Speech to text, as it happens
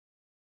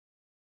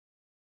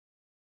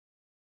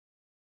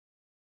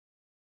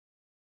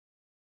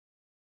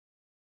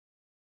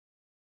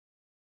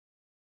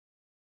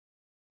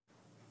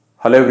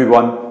Hello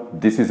everyone,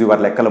 this is your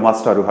Lekkala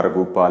Master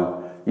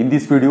Gopal. In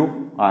this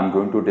video, I am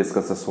going to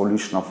discuss a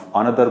solution of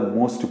another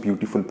most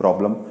beautiful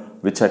problem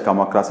which I come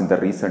across in the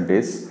recent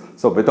days.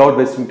 So without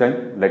wasting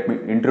time, let me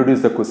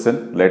introduce the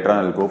question. Later on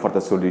I will go for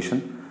the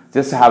solution.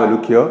 Just have a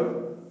look here.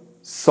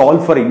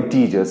 Solve for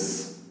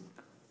integers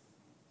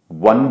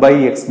 1 by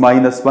x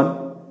minus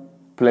 1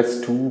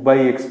 plus 2 by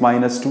x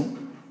minus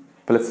 2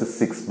 plus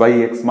 6 by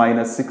x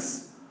minus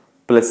 6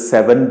 plus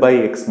 7 by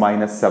x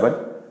minus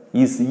 7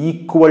 is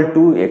equal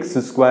to x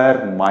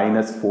square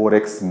minus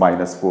 4x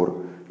minus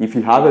 4. If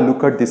you have a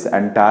look at this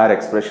entire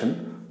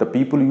expression, the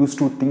people used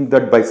to think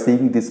that by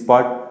seeing this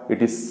part,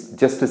 it is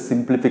just a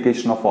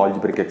simplification of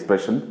algebraic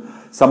expression.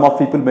 Some of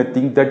people may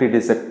think that it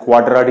is a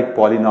quadratic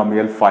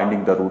polynomial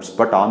finding the roots,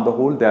 but on the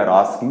whole they are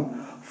asking,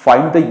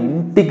 find the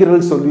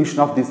integral solution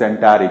of this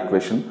entire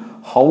equation.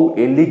 How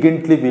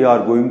elegantly we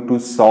are going to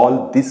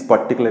solve this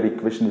particular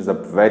equation is a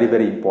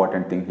very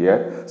important thing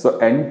here. So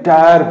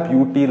entire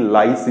beauty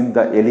lies in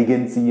the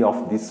elegancy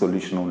of this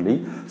solution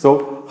only.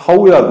 So how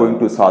we are going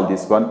to solve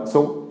this one?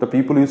 So the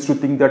people used to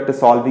think that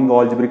solving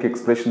algebraic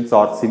expressions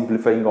or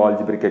simplifying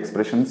algebraic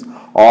expressions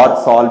or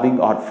solving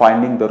or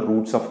finding the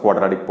roots of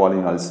quadratic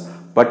polynomials.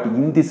 But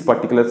in this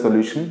particular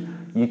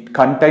solution, it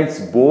contains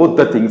both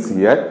the things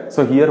here.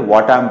 So here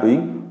what I am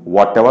doing,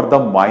 whatever the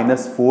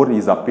minus 4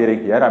 is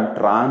appearing here, I am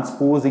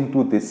transposing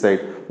to this side.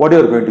 What you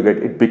are going to get?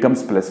 It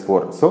becomes plus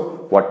 4.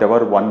 So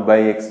whatever 1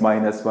 by x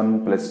minus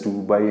 1 plus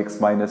 2 by x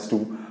minus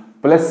 2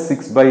 plus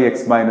 6 by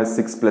x minus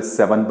 6 plus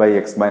 7 by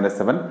x minus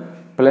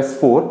 7 plus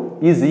 4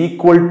 is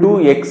equal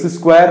to x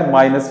square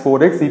minus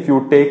 4x. If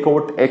you take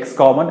out x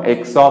common,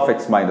 x of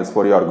x minus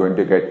 4 you are going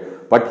to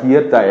get. But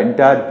here the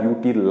entire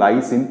beauty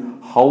lies in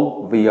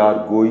how we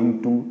are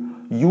going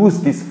to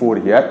use this 4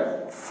 here.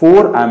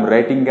 4 I am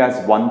writing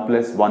as 1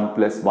 plus 1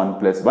 plus 1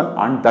 plus 1,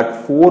 and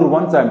that 4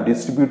 ones I am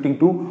distributing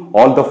to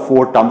all the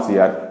 4 terms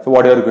here. So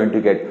what are you going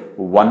to get?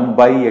 1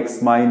 by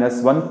x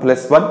minus 1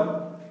 plus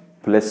 1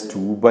 plus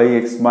 2 by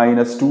x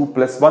minus 2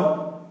 plus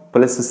 1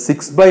 plus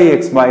 6 by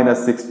x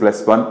minus 6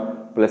 plus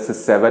 1 plus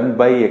 7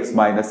 by x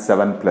minus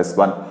 7 plus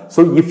 1.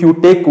 So if you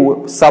take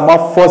sum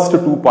of first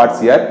two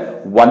parts here,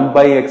 1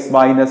 by x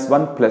minus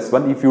 1 plus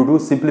 1, if you do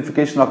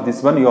simplification of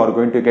this one, you are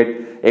going to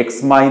get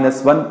x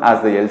minus 1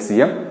 as the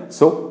LCM.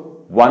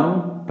 So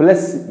 1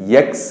 plus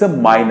x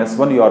minus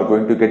 1 you are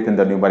going to get in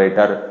the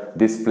numerator.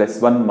 This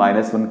plus 1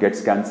 minus 1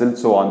 gets cancelled.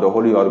 So on the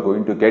whole you are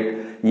going to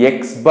get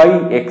x by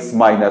x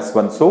minus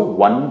 1. So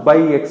 1 by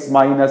x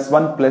minus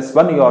 1 plus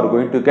 1 you are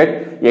going to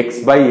get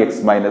x by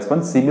x minus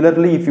 1.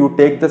 Similarly, if you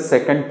take the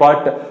second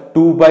part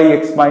 2 by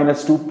x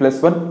minus 2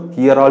 plus 1,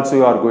 here also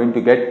you are going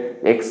to get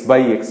x by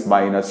x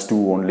minus 2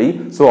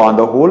 only. So on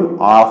the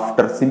whole,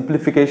 after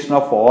simplification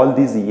of all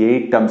these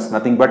 8 terms,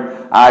 nothing but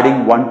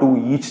adding 1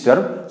 to each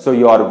term, so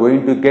you are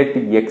going to get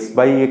x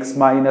by x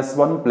minus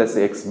 1 plus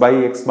x by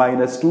x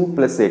minus 2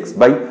 plus x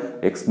by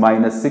x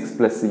minus 6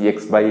 plus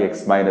x by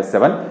x minus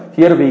 7.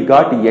 Here we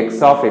got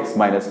x of x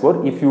minus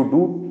 4. If you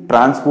do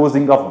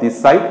transposing of this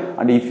side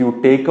and if you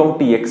take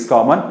out x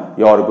common,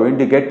 you are going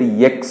to get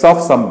x of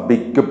some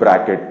big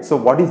bracket. So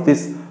what is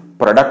this?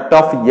 Product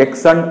of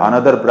x and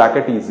another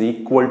bracket is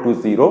equal to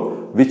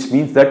 0, which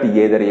means that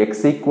either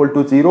x equal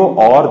to 0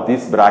 or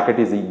this bracket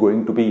is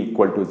going to be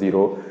equal to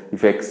 0.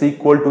 If x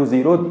equal to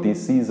 0,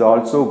 this is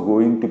also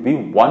going to be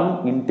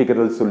one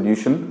integral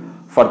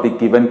solution for the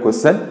given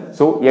question.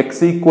 So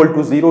x equal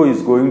to 0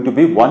 is going to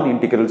be one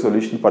integral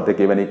solution for the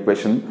given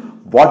equation.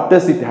 What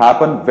does it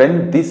happen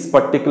when this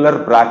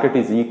particular bracket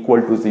is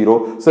equal to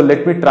 0? So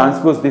let me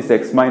transpose this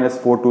x minus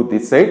 4 to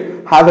this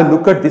side. Have a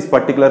look at this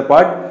particular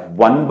part.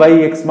 1 by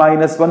x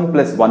minus 1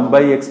 plus 1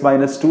 by x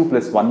minus 2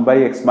 plus 1 by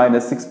x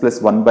minus 6 plus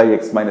 1 by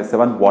x minus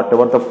 7,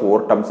 whatever the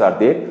 4 terms are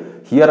there.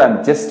 Here I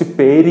am just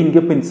pairing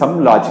up in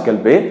some logical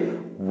way.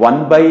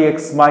 1 by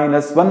x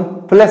minus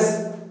 1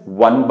 plus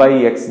 1 by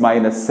x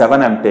minus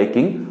 7 I am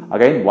taking.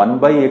 Again 1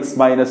 by x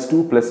minus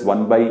 2 plus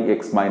 1 by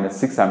x minus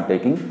 6 I am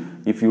taking.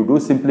 If you do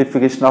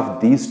simplification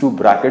of these two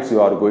brackets, you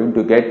are going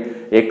to get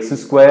x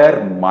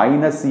square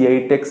minus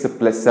 8x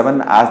plus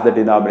 7 as the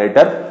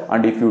denominator,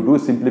 and if you do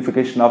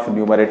simplification of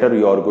numerator,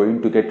 you are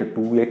going to get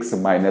 2x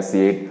minus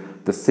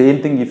 8. The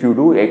same thing if you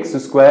do x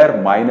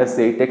square minus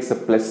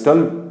 8x plus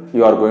 12,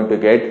 you are going to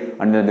get,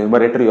 and in the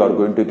numerator you are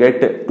going to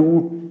get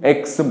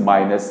 2x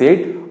minus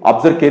 8.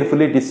 Observe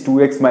carefully this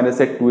 2x minus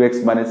 8,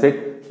 2x minus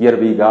 8. Here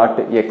we got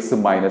x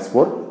minus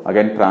 4.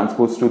 Again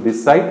transpose to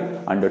this side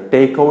and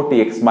take out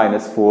x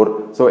minus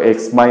 4. So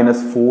x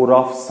minus 4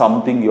 of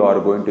something you are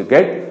going to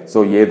get.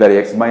 So either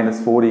x minus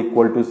 4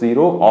 equal to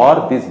 0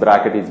 or this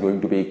bracket is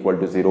going to be equal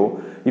to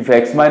 0. If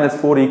x minus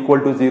 4 equal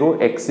to 0,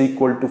 x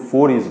equal to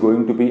 4 is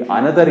going to be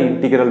another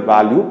integral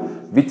value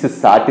which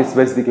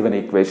satisfies the given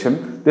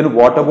equation. Then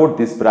what about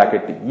this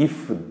bracket?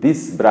 If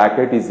this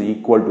bracket is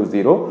equal to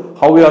 0,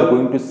 how we are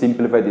going to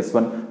simplify this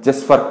one?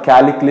 Just for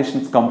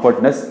calculations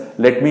comfortness,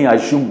 let me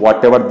assume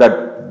whatever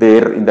that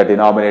there in the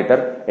denominator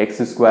x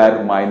square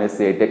minus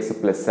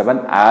 8x plus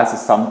 7 as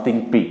something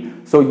p.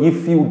 So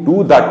if you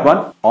do that one,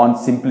 on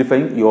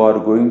simplifying, you are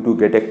going to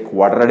get a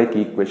quadratic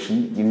equation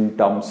in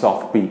terms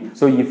of p.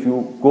 So if you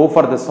go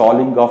for the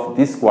solving of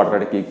this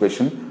quadratic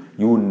equation,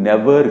 you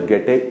never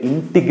get a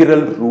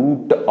integral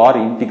root or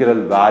integral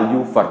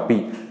value for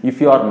p. If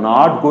you are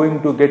not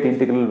going to get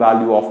integral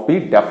value of p,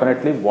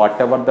 definitely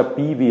whatever the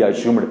p we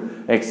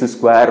assumed, x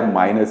square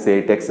minus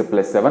 8x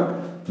plus 7,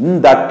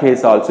 in that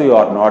case also you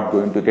are not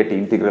going to get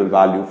integral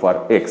value for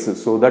x.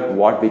 So that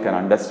what we can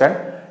understand,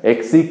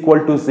 x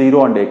equal to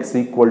 0 and x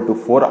equal to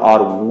 4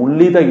 are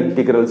only the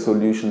integral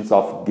solutions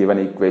of given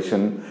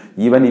equation.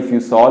 Even if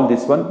you solve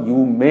this one, you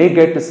may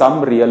get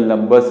some real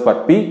numbers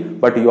for p,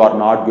 but you are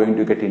not going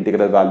to get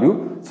integral value.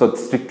 So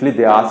strictly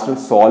they asked to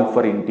solve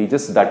for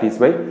integers. That is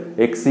why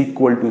x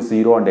equal to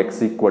 0 and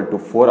x equal to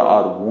 4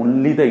 are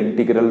only the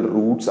integral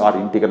roots or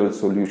integral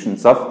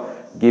solutions of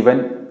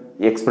given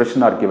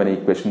expression or given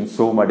equation.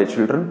 So my dear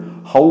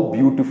children, how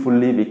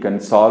beautifully we can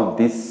solve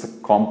these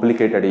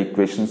complicated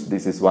equations.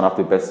 This is one of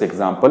the best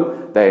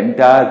example. The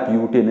entire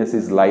beautiness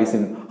is lies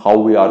in how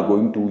we are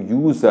going to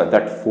use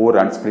that 4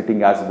 and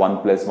splitting as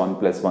 1 plus 1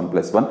 plus 1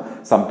 plus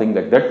 1, something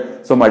like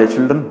that. So my dear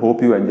children,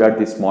 hope you enjoyed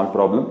this small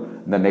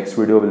problem. In the next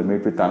video, we'll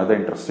meet with another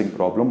interesting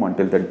problem.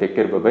 Until then, take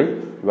care. Bye bye.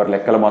 Your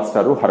Lekkala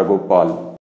Master Haragopal.